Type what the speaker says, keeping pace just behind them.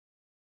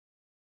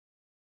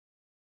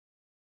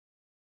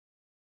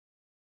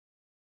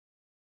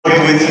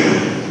With you.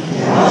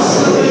 And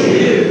also with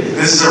you.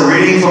 This is a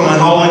reading from the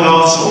Holy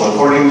Gospel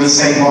according to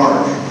St.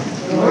 Mark.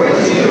 Glory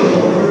to you,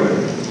 Lord.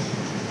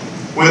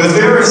 When the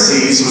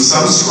Pharisees with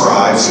some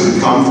scribes who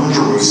had come from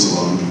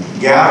Jerusalem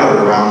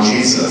gathered around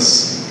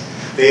Jesus,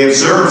 they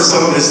observed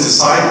some of his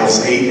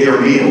disciples ate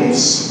their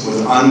meals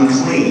with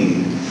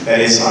unclean, that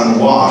is,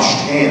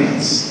 unwashed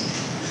hands.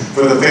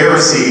 For the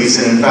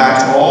Pharisees, and in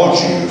fact all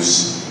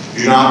Jews,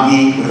 do not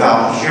eat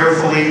without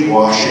carefully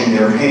washing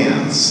their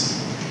hands,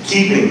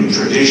 keeping the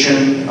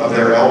tradition of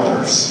their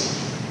elders.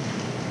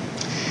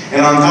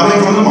 And on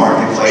coming from the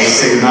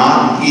marketplace, they do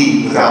not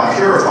eat without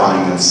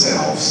purifying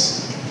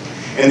themselves.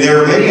 And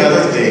there are many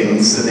other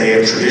things that they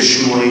have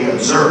traditionally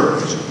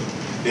observed: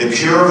 the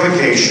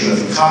purification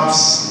of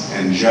cups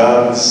and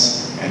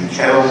jugs and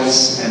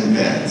kettles and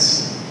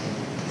beds.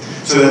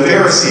 So the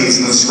Pharisees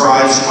and the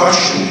scribes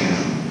questioned him,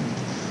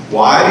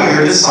 "Why do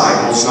your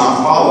disciples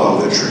not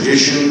follow the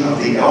tradition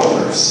of the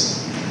elders,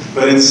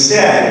 but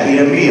instead eat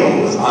a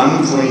meal with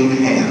unclean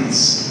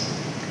hands?"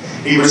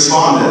 He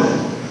responded,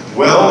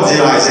 "Well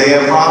did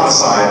Isaiah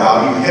prophesy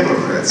about you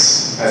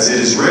hypocrites, as it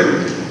is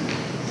written,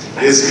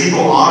 'This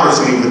people honors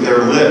me with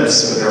their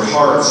lips, but their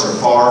hearts are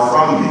far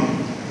from me.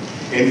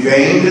 In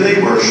vain do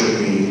they worship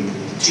me,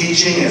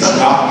 teaching as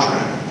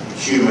doctrine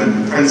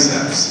human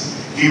precepts.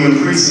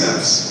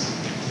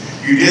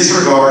 You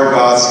disregard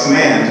God's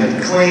command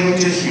and cling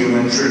to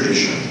human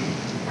tradition.'"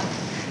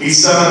 He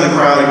summoned the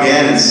crowd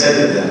again and said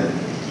to them,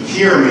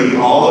 "Hear me,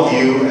 all of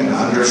you, and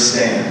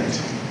understand.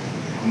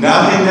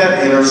 Nothing that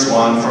enters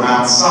one from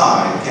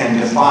outside can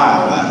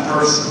defile that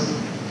person,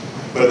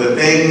 but the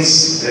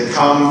things that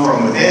come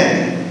from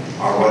within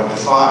are what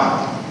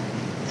defile.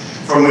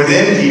 From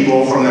within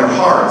people, from their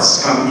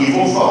hearts, come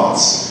evil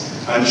thoughts,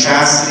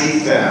 unchastity,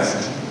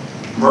 theft,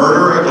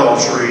 murder,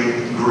 adultery,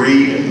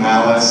 greed,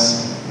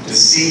 malice,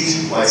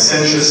 deceit,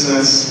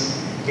 licentiousness,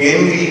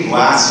 envy,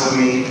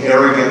 blasphemy,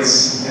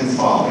 arrogance, and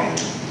folly.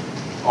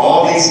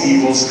 All these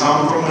evils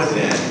come from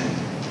within,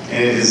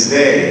 and it is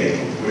they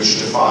which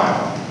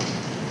defile."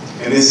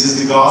 And this is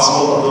the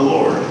gospel of the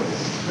Lord.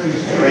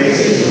 Praise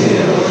to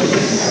you, Lord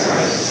Jesus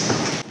Christ.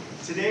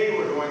 Today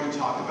we're going to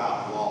talk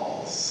about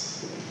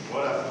laws.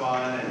 What a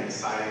fun and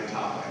exciting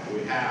topic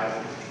we have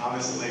on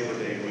this Labor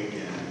Day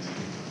weekend.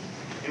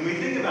 And we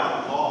think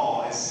about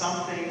law as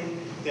something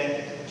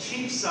that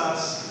keeps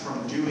us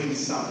from doing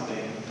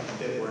something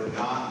that we're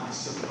not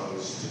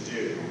supposed to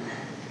do.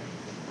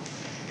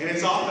 And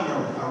it's often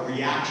a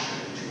reaction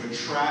to a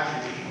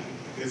tragedy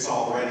that's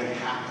already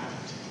happened.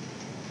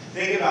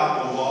 Think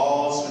about the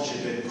laws which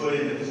have been put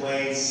into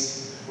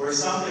place where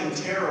something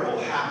terrible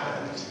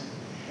happened,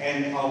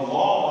 and a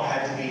law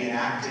had to be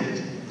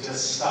enacted to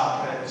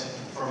stop it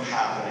from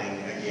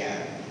happening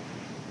again.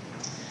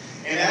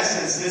 In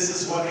essence, this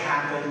is what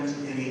happened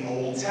in the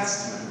Old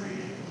Testament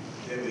reading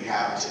that we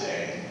have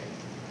today.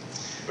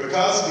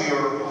 Because we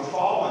are a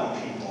fallen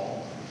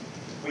people,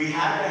 we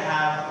had to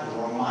have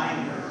a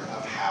reminder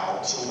of how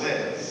to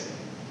live.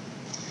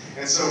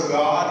 And so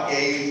God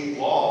gave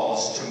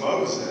laws to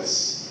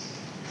Moses,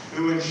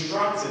 who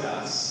instructed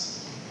us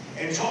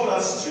and told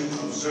us to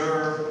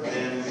observe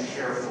them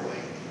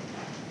carefully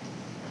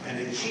and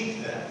to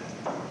keep them.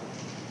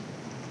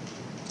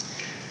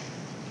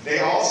 They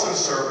also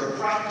served a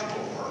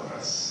practical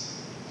purpose.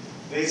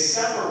 They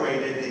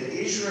separated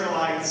the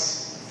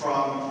Israelites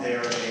from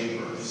their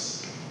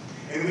neighbors.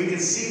 And we can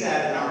see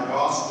that in our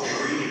gospel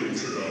reading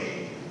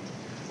today,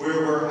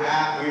 where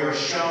we are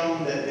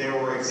shown that there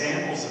were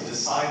examples of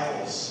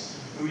disciples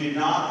who did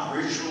not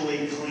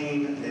ritually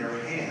clean their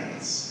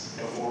hands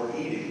before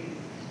eating,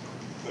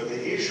 but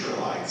the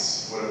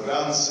Israelites would have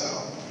done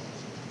so.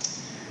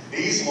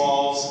 These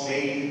laws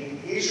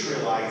made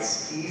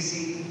Israelites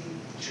easy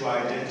to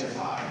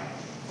identify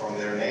from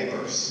their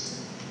neighbors.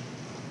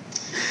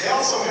 They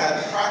also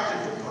had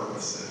practical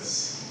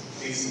purposes,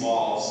 these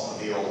laws of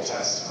the Old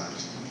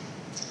Testament.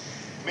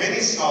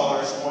 Many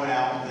scholars point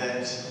out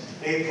that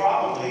they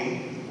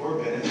probably were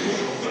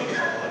beneficial to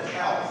public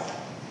health.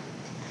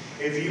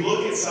 If you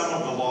look at some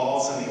of the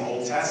laws in the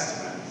Old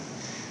Testament,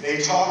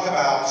 they talk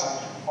about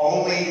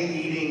only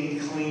eating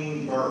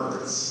clean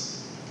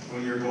birds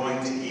when you're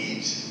going to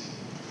eat,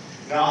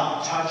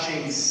 not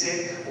touching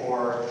sick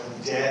or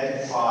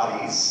dead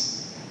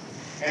bodies,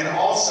 and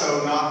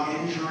also not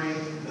injuring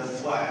the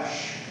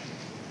flesh.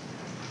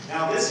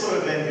 Now, this would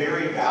have been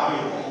very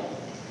valuable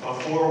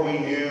before we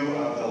knew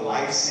of the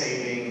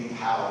life-saving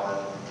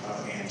power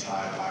of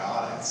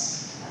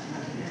antibiotics.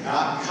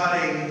 Not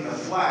cutting the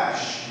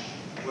flesh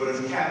would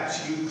have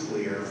kept you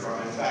clear from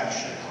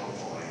infection,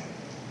 hopefully.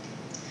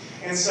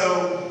 And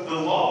so the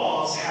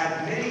laws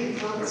had many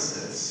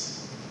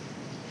purposes: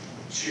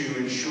 to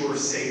ensure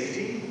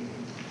safety,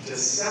 to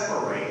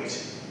separate,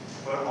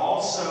 but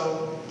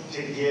also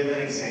to give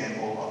an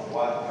example of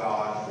what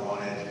God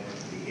wanted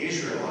the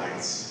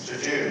Israelites to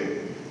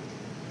do.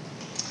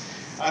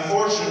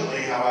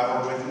 Unfortunately,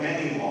 however, with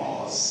many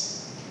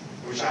laws,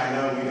 which I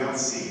know we don't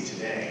see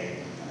today,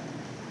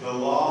 the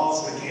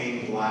laws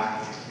became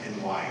black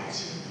and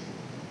white.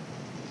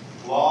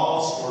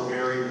 Laws were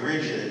very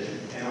rigid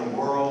in a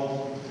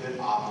world that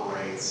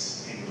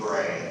operates in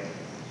gray.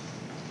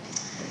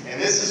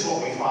 And this is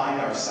what we find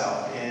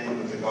ourselves in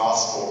with the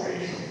gospel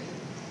reading.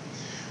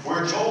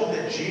 We're told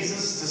that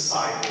Jesus'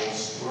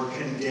 disciples were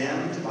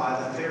condemned by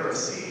the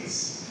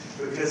Pharisees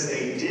because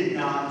they did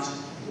not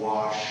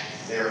wash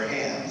their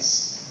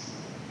hands.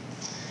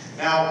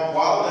 Now,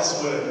 while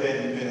this would have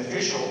been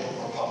beneficial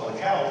for public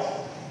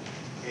health,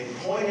 it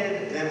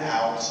pointed them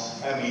out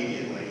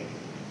immediately.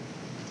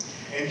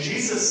 And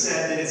Jesus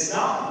said that it's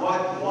not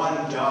what one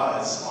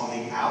does on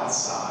the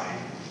outside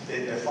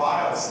that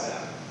defiles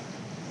them.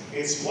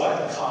 It's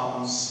what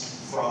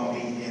comes from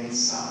the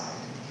inside.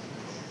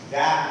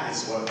 That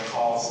is what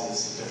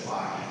causes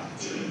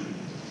defilement.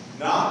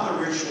 Not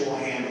the ritual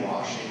hand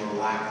washing or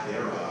lack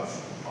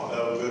thereof,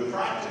 although good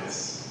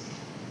practice.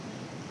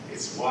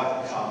 It's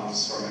what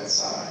comes from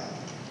inside.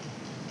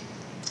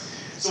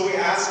 So we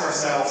ask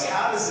ourselves,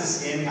 how does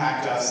this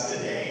impact us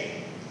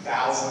today,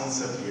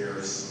 thousands of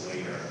years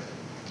later?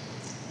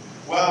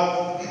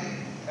 Well,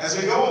 as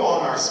we go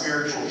along our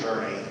spiritual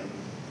journey,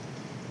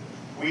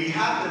 we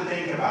have to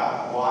think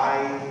about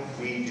why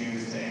we do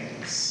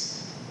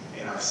things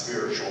in our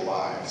spiritual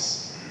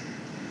lives.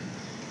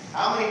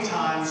 How many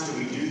times do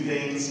we do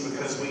things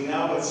because we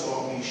know it's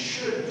what we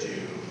should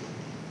do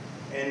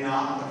and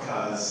not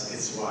because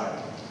it's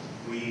what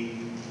we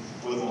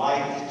would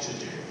like to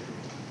do?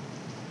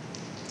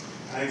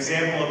 An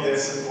example of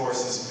this, of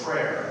course, is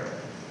prayer.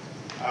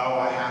 Oh,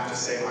 I have to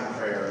say my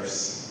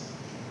prayers.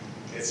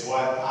 It's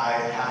what I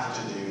have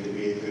to do to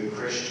be a good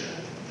Christian.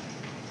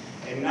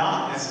 And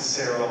not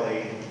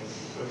necessarily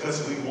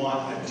because we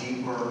want a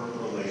deeper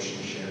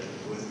relationship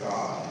with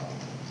God.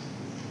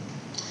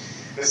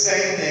 The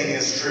same thing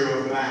is true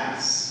of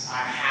Mass. I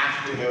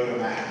have to go to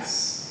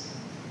Mass.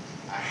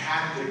 I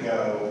have to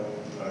go,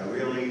 but I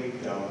really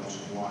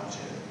don't want to.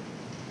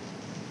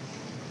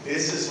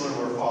 This is when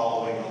we're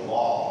following a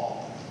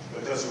law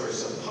because we're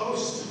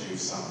supposed to do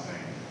something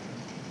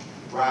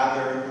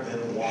rather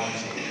than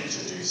wanting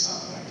to do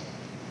something.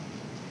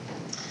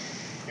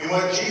 And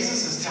what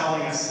Jesus is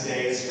telling us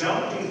today is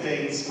don't do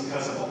things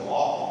because of a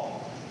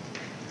law,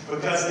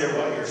 because they're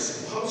what you're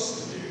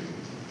supposed to do.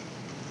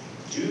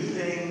 Do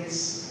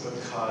things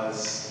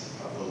because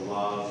of the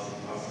love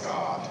of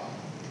God.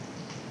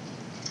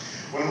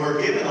 When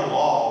we're given a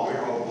law,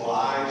 we're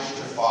obliged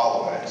to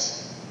follow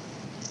it.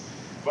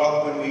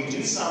 But when we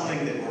do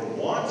something that we're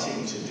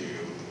wanting to do,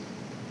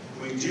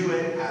 we do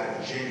it out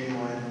of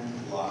genuine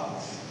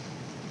love.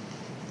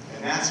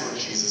 And that's what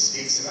Jesus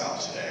speaks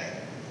about today.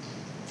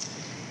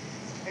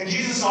 And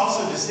Jesus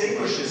also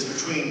distinguishes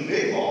between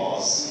big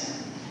laws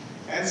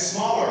and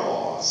smaller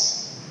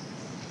laws.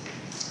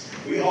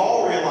 We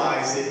all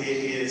realize that it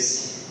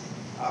is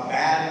a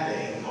bad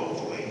thing,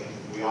 hopefully.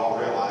 We all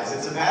realize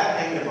it's a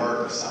bad thing to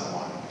murder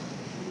someone.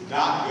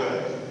 Not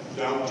good.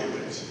 Don't do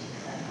it.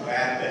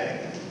 Bad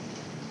thing.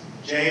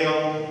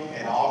 Jail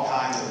and all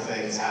kinds of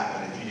things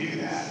happen if you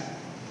do that.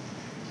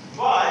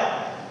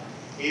 But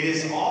it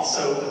is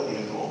also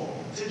illegal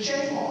to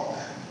jaywalk.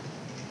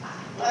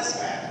 Less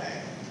bad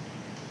thing.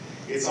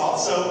 It's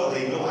also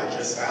illegal, I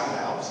just found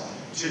out,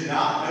 to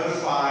not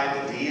notify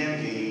the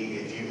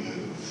DMV if you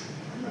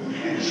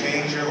move and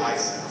change your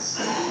license.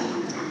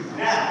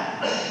 Now,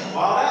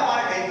 while that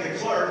might make the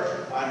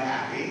clerk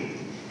unhappy,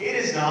 it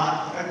is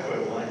not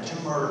equivalent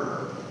to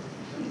murder.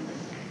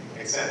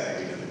 Except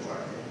maybe to the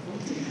clerk.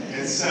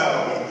 And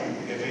so,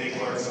 if any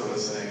clerks are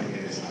listening,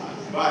 it is not.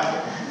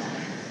 But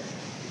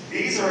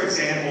these are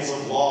examples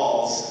of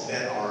laws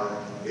that are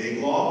big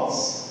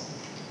laws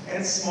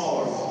and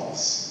smaller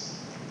laws.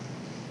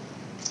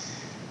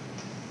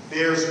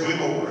 There's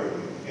wiggle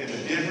room in the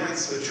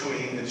difference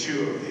between the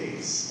two of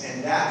these,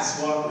 and that's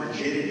what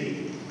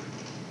rigidity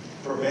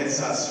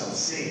prevents us from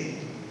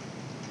seeing.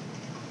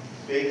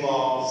 Big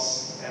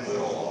laws and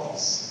little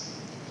laws.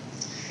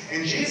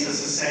 And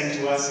Jesus is saying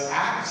to us,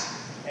 act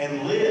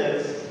and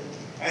live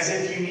as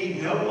if you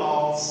need no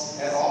laws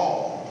at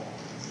all.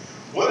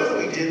 What if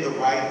we did the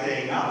right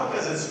thing, not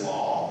because it's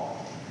law,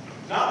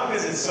 not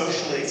because it's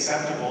socially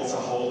acceptable to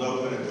hold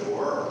open a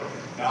door,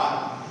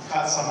 not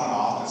cut someone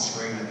off and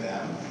scream at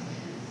them?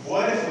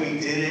 What if we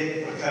did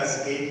it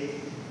because it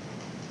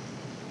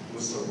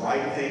was the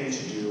right thing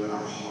to do in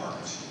our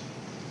heart?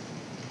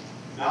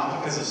 Not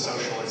because of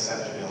social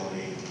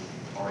acceptability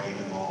or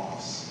even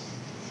laws.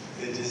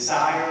 The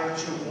desire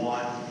to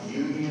want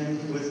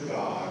union with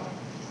God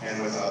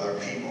and with other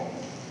people.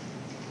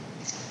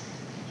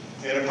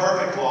 In a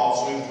perfect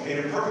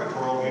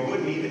world, we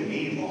wouldn't even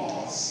need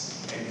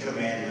laws and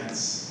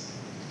commandments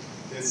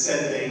that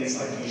said things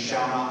like, you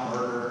shall not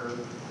murder,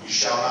 you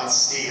shall not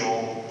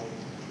steal,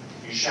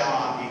 you shall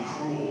not be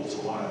cruel to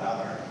one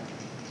another.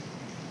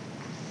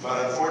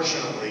 But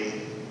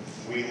unfortunately,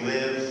 we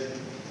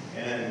live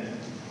in an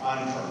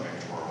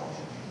unperfect world.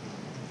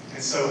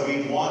 And so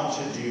we want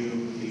to do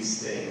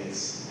these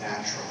things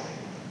naturally.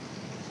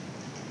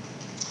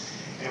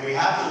 And we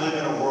have to live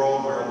in a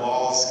world where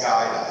laws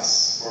guide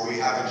us, where we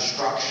have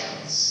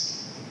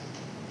instructions.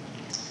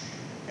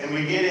 And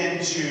we get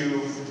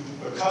into,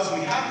 because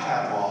we have to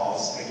have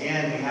laws,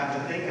 again, we have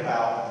to think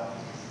about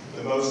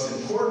the most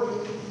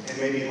important and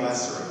maybe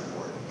lesser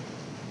important.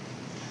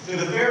 To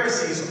the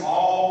Pharisees,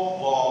 all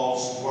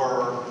laws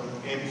were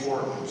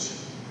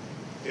important.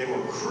 They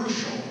were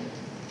crucial.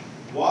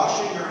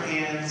 Washing your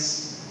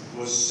hands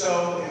was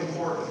so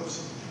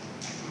important.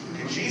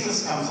 And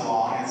Jesus comes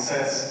along and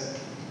says,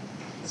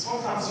 this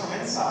one comes from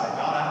inside,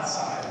 not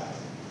outside.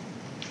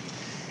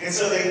 And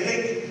so they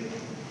think,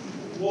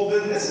 well,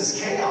 then this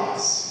is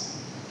chaos.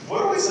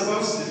 What are we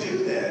supposed to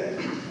do then?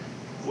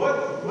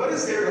 What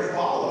is there to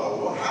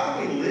follow? How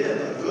do we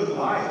live a good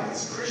life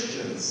as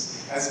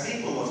Christians, as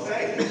people of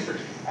faith?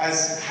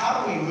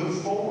 How do we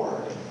move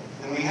forward?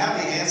 And we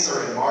have the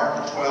answer in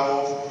Mark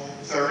 12,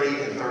 30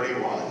 and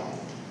 31.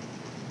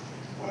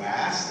 When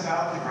asked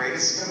about the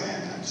greatest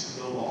commandment,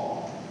 the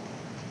law,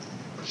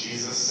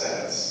 Jesus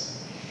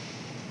says,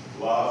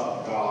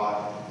 love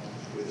God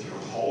with your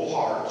whole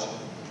heart,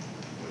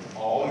 with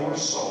all your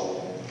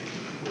soul,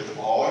 with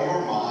all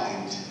your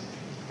mind,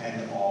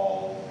 and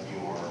all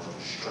your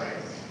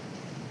strength.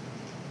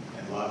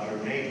 And love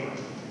your neighbor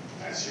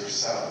as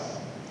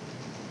yourself.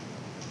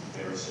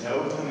 There is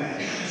no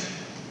commandment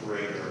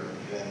greater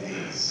than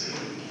these.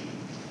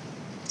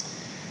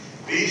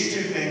 These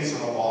two things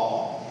are the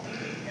law,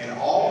 and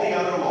all the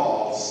other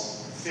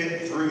laws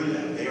fit through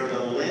them. They are the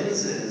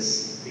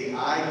lenses, the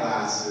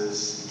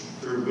eyeglasses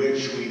through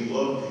which we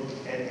look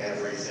at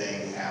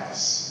everything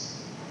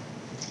else.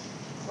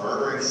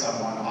 Murdering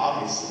someone,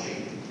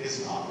 obviously,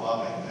 is not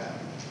loving them,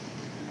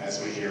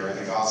 as we hear in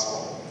the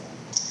gospel.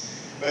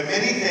 But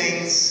many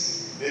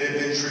things that have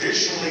been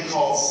traditionally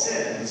called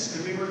sins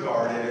could be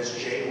regarded as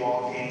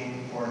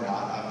jaywalking or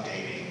not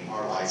updating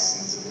our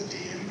license of the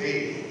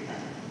DMV.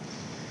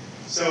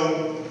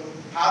 So,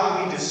 how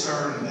do we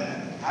discern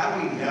then? How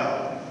do we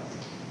know?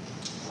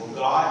 Well,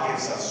 God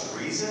gives us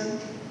reason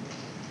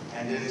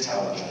and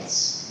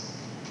intelligence.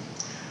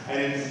 An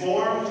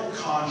informed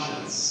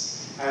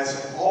conscience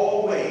has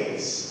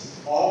always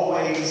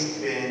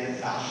been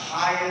the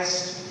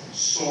highest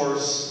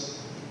source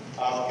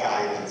of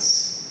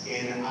guidance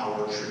in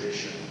our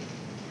tradition.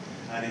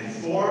 An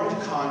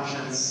informed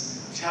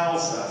conscience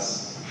tells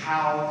us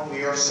how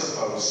we are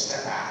supposed to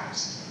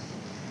act.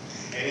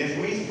 And if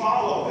we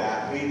follow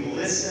that, we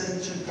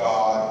listen to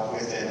God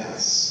within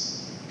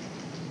us.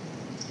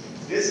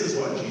 This is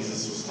what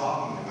Jesus was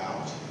talking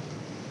about.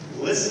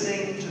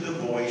 Listening to the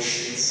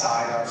voice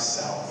inside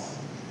ourselves.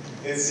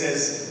 It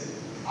says,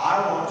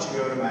 I want to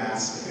go to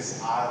Mass because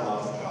I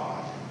love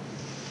God.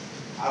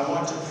 I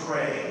want to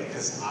pray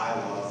because I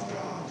love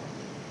God.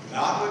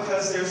 Not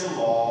because there's a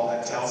law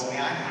that tells me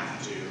I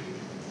have to.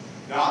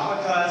 Not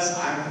because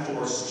I'm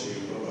forced to,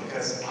 but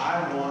because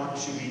I want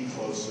to be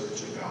closer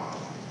to God.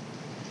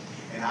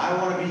 And I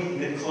want to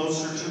be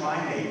closer to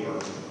my neighbor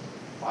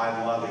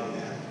by loving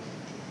them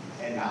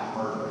and not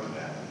murdering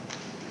them.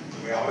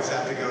 We always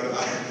have to go to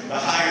the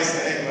highest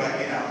thing,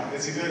 but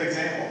it's a good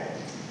example.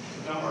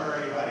 Don't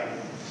murder anybody.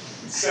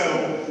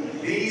 So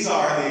these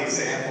are the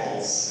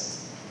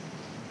examples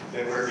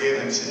that we're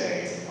given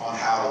today on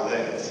how to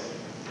live.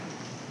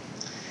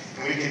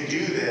 And we can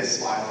do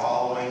this by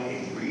following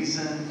a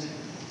reasoned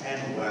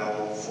and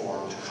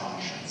well-formed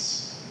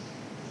conscience.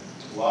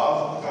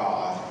 Love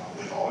God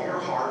with all your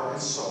heart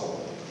and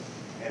soul,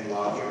 and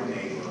love your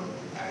neighbor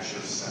as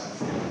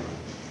yourself.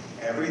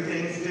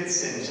 Everything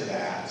fits into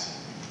that,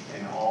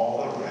 and all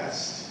the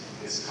rest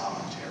is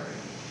commentary.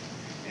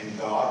 And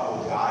God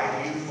will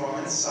guide you from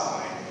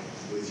inside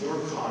with your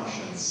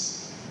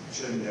conscience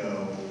to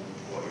know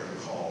what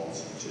you're called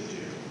to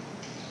do.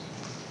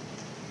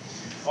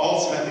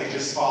 Ultimately,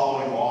 just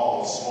following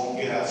laws won't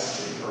get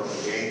us to the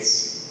pearly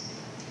gates.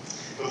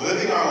 But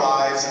living our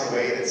lives in a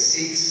way that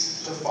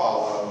seeks to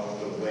follow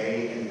the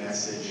way and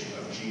message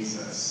of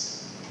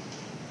Jesus,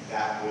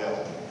 that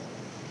will.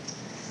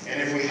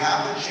 And if we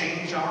have to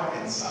change our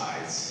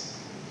insides,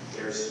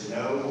 there's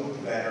no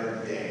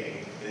better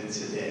day than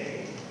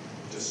today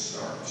to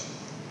start.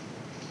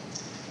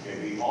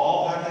 May we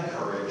all have the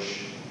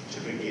courage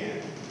to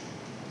begin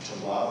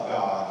to love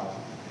God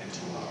and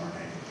to love our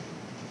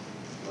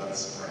neighbor. Let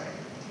us pray.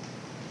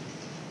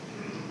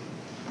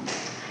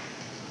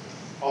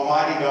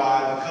 Almighty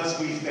God, because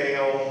we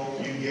fail,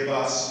 you give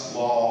us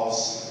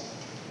laws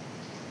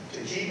to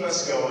keep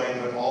us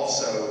going, but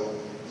also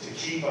to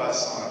keep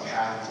us on a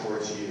path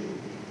towards you.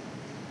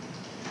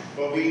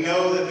 But we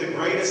know that the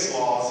greatest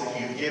laws that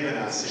you've given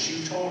us, as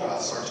you told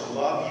us, are to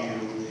love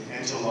you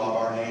and to love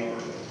our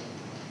neighbor.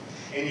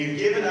 And you've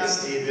given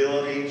us the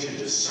ability to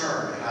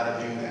discern how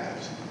to do that.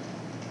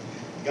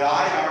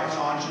 Guide our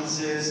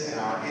consciences and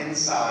our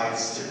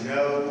insides to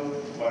know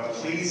what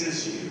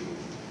pleases you.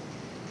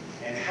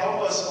 And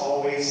help us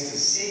always to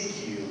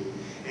seek you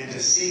and to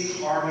seek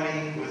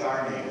harmony with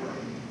our neighbor.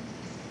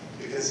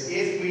 Because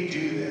if we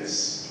do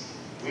this,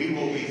 we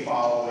will be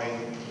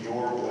following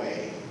your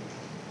way.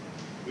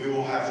 We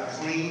will have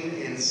clean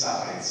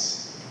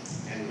insides,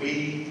 and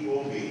we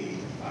will be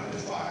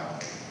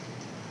undefiled.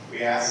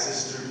 We ask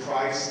this through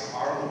Christ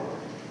our Lord.